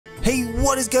Hey,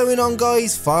 what is going on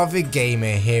guys? Father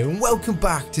Gamer here and welcome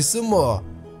back to some more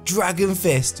Dragon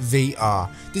Fist VR.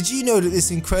 Did you know that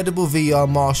this incredible VR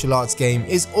martial arts game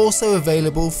is also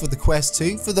available for the Quest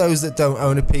 2 for those that don't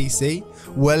own a PC?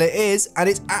 Well, it is, and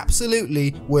it's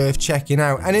absolutely worth checking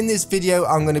out, and in this video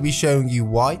I'm going to be showing you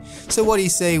why. So what do you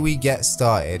say we get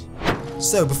started?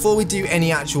 So before we do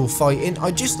any actual fighting,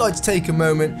 I'd just like to take a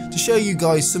moment to show you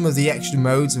guys some of the extra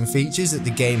modes and features that the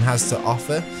game has to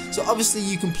offer. So obviously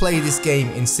you can play this game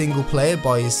in single player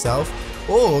by yourself,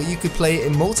 or you could play it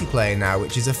in multiplayer now,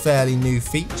 which is a fairly new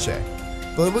feature.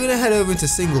 But we're going to head over into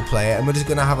single player and we're just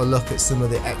going to have a look at some of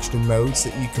the extra modes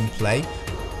that you can play.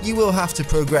 You will have to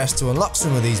progress to unlock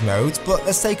some of these modes, but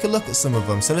let's take a look at some of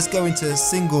them. So let's go into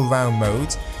single round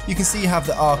modes. You can see you have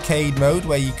the arcade mode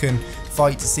where you can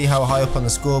fight to see how high up on the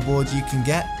scoreboard you can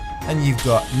get, and you've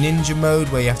got ninja mode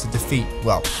where you have to defeat,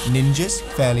 well, ninjas,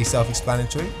 fairly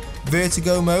self-explanatory.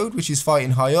 Vertigo mode, which is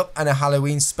fighting high up, and a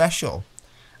Halloween special.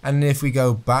 And if we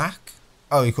go back,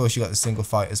 oh, of course you got the single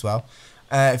fight as well.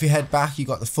 If you head back, you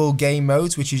got the full game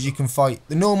modes, which is you can fight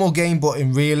the normal game but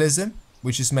in realism,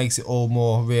 which just makes it all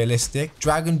more realistic.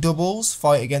 Dragon doubles,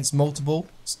 fight against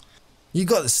multiples. You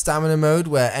got the stamina mode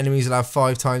where enemies will have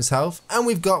 5 times health, and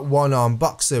we've got one arm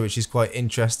boxer, which is quite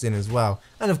interesting as well,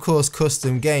 and of course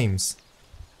custom games.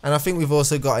 And I think we've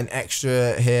also got an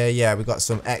extra here. Yeah, we've got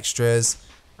some extras,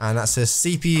 and that's a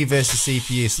CPU versus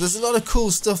CPU. So there's a lot of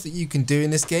cool stuff that you can do in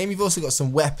this game. You've also got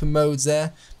some weapon modes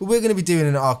there, but we're going to be doing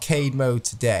an arcade mode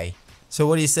today. So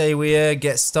what do you say we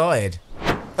get started?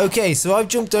 Okay, so I've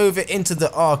jumped over into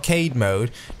the arcade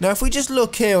mode. Now if we just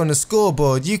look here on the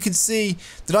scoreboard, you can see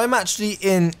that I'm actually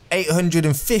in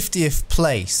 850th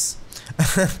place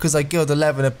because I killed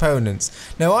 11 opponents.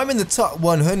 Now I'm in the top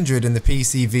 100 in the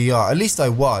PC VR, at least I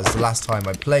was the last time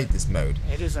I played this mode.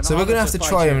 So we're going to have to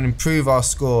try and improve our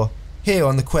score here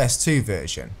on the Quest 2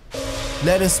 version.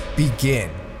 Let us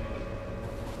begin.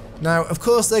 Now of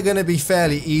course they're going to be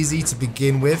fairly easy to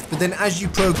begin with, but then as you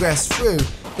progress through,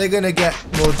 they're going to get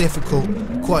more difficult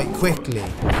quite quickly.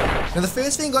 Now the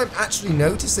first thing I'm actually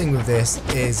noticing with this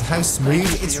is how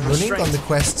smooth it's running on the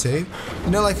Quest 2.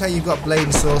 You know, like how you've got Blade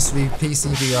and Sorcery PC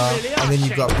VR and then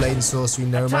you've got Blade and Sorcery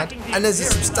Nomad, and there's a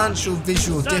substantial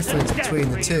visual difference between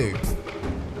the two.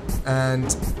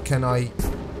 And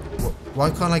why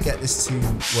can't I get this to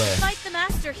work?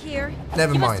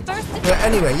 Never mind. But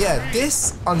anyway, yeah,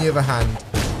 this on the other hand,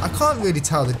 I can't really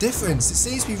tell the difference. It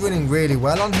seems to be running really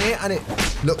well on here and it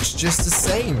looks just the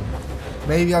same.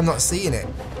 Maybe I'm not seeing it.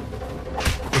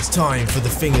 It's time for the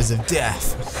fingers of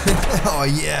death. Oh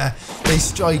yeah, they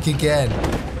strike again.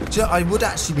 So I would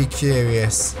actually be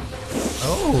curious.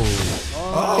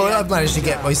 Oh, I've managed to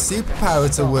get my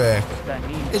superpower to work.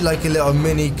 It's like a little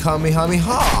mini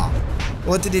Kamehameha.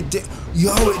 What did it do?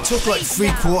 Yo, it took like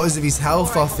 3/4 of his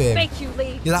health off him.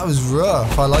 Yeah, that was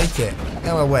rough. I like it.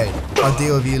 Get my way. I'll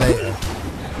deal with you later.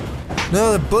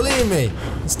 No, they're bullying me.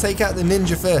 Let's take out the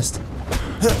ninja first.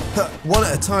 One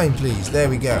at a time, please. There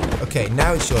we go. Okay,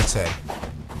 now it's your turn.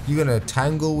 You gonna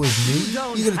tangle with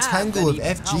me? You gonna tangle with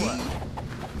FG?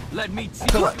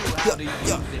 Come on.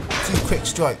 Yeah. 2 quick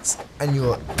strikes and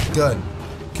you're done.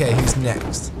 Okay, who's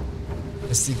next?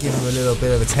 Let's give him a little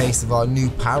bit of a taste of our new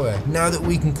power, now that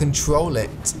we can control it.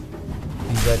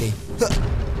 You ready?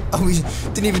 Oh, we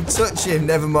didn't even touch him,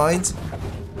 never mind.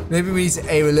 Maybe we need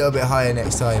to aim a little bit higher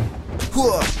next time.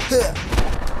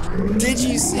 Did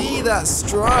you see that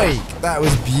strike? That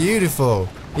was beautiful.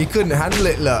 He couldn't handle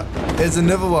it, look. There's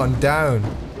another one down.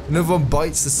 Another one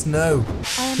bites the snow.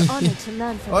 I am honored to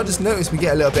learn from I just noticed we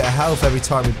get a little bit of health every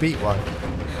time we beat one.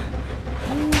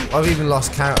 I've even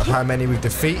lost count of how many we've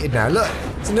defeated now. Look,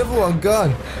 there's another one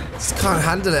gone. Just can't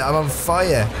handle it. I'm on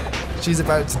fire. She's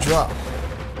about to drop.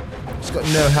 She's got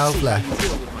no health left.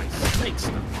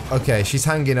 Okay, she's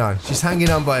hanging on. She's hanging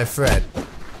on by a thread.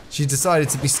 She decided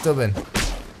to be stubborn.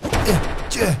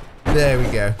 There we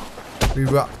go. We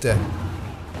rocked her.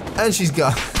 And she's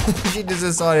gone. She just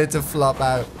decided to flop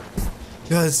out.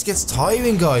 Yeah, this gets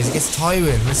tiring, guys. It gets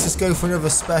tiring. Let's just go for another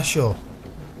special.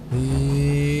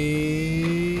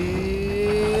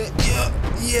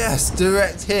 Yes,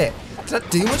 direct hit. Did that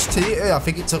do much to you? I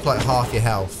think it took like half your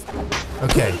health.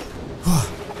 Okay.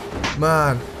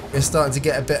 Man, it's starting to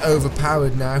get a bit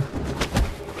overpowered now.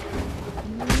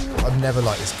 I've never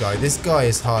liked this guy. This guy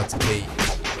is hard to beat.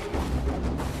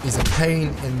 He's a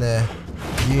pain in the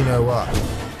you-know-what.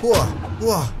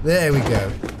 Whoa, there we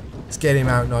go. Let's get him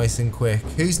out nice and quick.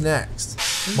 Who's next?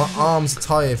 My arms are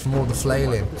tired from all the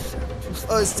flailing.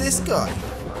 Oh, it's this guy.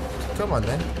 Come on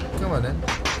then.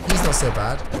 He's not so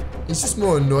bad. He's just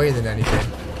more annoying than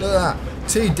anything. Look at that.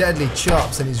 2 deadly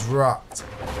chops and he's rocked.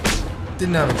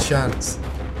 Didn't have a chance.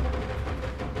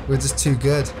 We're just too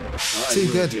good.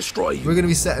 Too good. We're going to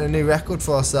be setting a new record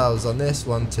for ourselves on this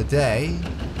one today.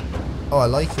 Oh, I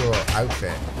like your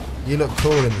outfit. You look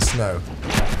cool in the snow.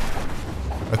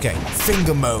 Okay,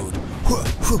 finger mode.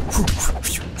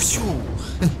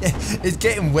 It's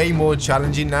getting way more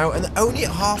challenging now, and only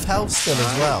at half health still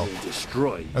as well.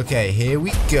 Okay, here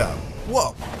we go.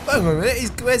 Whoa, hang on a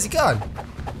minute, where's he gone?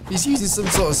 He's using some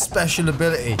sort of special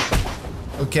ability.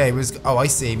 Okay, oh, I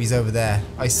see him, he's over there.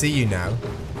 I see you now.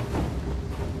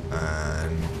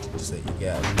 And just let you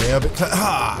get a little bit close.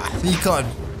 Ah, you can't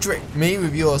trick me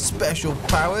with your special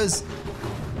powers.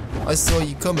 I saw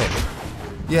you coming.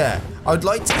 Yeah, I'd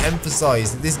like to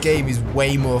emphasize that this game is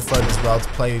way more fun as well to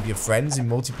play with your friends in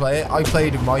multiplayer. I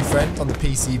played with my friend on the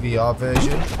PC VR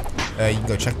version. You can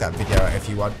go check that video out if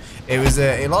you want. It was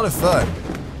a lot of fun.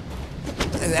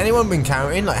 Has anyone been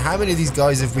counting? Like, how many of these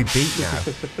guys have we beat now?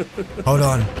 Hold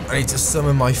on, I need to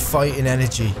summon my fighting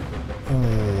energy.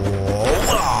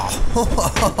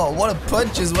 Oh, what a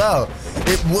punch as well.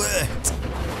 It worked.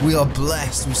 We are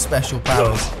blessed with special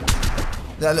powers.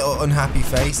 That little unhappy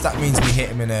face, that means we hit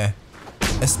him in a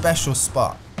special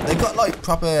spot. They've got like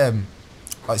proper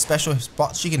like special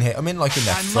spots you can hit them in, like in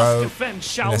their throat, in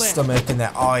their stomach, in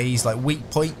their eyes, like weak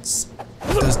points.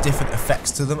 It does different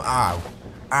effects to them. Ow.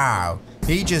 Ow.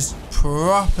 He just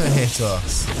proper hit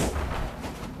us.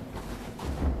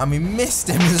 And we missed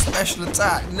him with a special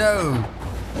attack. No.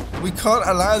 We can't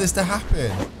allow this to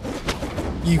happen.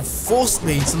 You forced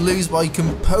me to lose my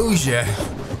composure.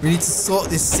 We need to sort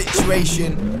this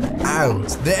situation out.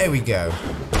 There we go.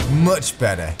 Much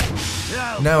better.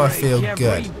 Now I feel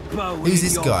good. Who's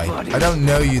this guy? I don't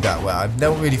know you that well. I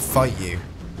don't really fight you.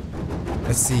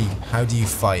 Let's see. How do you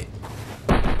fight?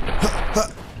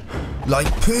 Like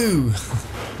poo.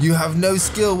 You have no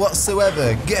skill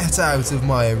whatsoever. Get out of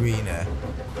my arena.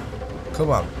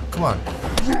 Come on. Come on.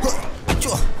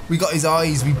 We got his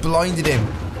eyes. We blinded him.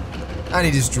 And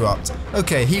he just dropped.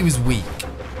 Okay, he was weak.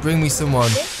 Bring me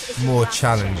someone more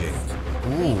challenging.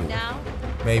 Ooh,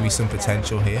 maybe some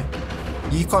potential here.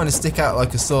 You kind of stick out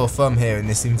like a sore thumb here in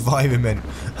this environment.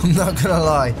 I'm not gonna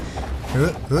lie.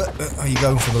 Are you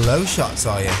going for the low shots,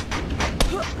 are you?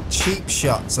 Cheap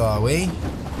shots, are we?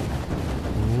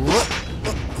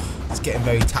 It's getting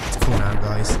very tactical now,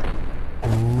 guys.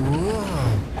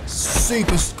 Ooh,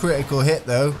 super critical hit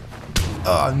though.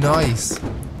 Oh, nice.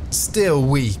 Still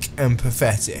weak and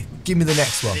pathetic. Give me the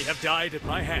next one. They have died at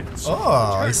my hands.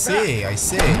 Oh, I see, I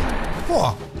see.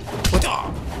 What?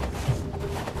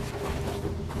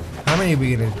 How many are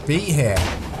we gonna beat here?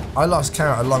 I lost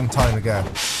count a long time ago.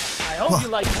 I hope you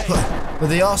like pain. But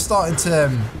they are starting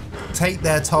to take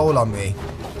their toll on me.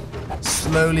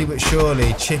 Slowly but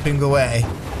surely, chipping away.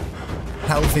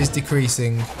 Health is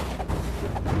decreasing.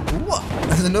 What?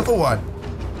 There's another one.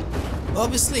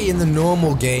 Obviously in the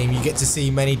normal game you get to see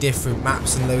many different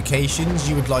maps and locations.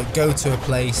 You would like go to a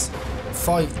place,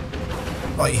 fight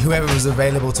like whoever was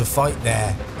available to fight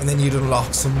there, and then you'd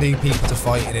unlock some new people to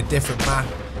fight in a different map,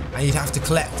 and you'd have to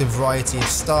collect a variety of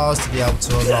stars to be able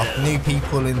to unlock new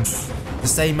people in the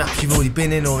same maps you've already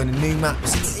been in or in a new map.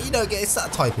 So, you know, it's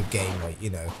that type of game, like, you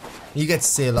know. You get to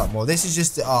see a lot more. This is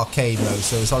just the arcade mode,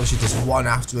 so it's obviously just one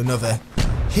after another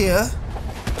here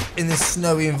in this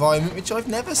snowy environment, which I've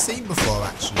never seen before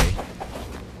actually.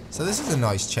 So this is a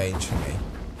nice change for me.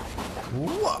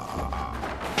 Whoa.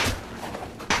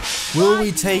 Will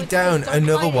we take down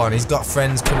another one? He's got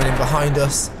friends coming in behind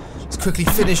us. Let's quickly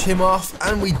finish him off,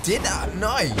 and we did that.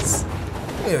 Nice.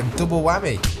 We had a double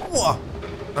whammy. Whoa.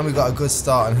 And we got a good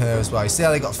start on her as well. You see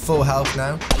how they got full health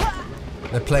now?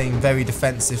 They're playing very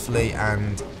defensively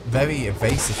and very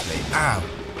evasively. Ow.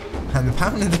 And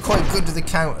apparently they're quite good with the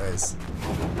counters.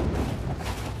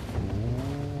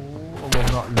 I will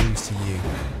not lose to you.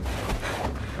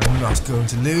 I'm not going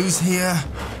to lose here.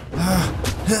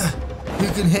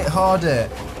 Who can hit harder?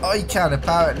 I can,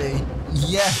 apparently.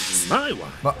 Yes. My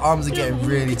arms are getting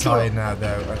really tired now,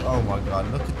 though. And oh my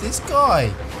god, look at this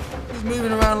guy. He's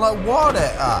moving around like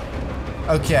water.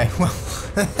 Okay, well,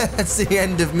 that's the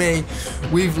end of me.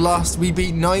 We've lost. We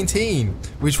beat 19,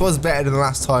 which was better than the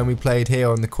last time we played here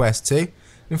on the Quest 2.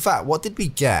 In fact, what did we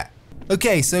get?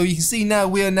 Okay, so you can see now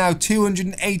we are now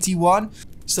 281.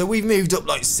 So we've moved up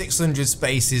like 600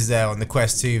 spaces there on the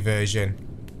Quest 2 version.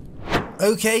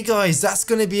 Okay guys, that's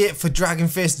going to be it for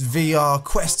Dragonfist VR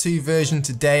Quest 2 version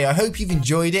today. I hope you've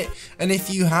enjoyed it, and if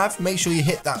you have, make sure you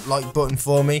hit that like button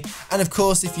for me. And of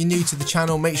course, if you're new to the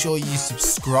channel, make sure you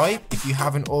subscribe if you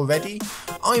haven't already.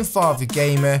 I'm Father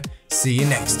Gamer. See you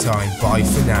next time. Bye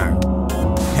for now.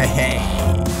 Hey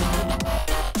hey.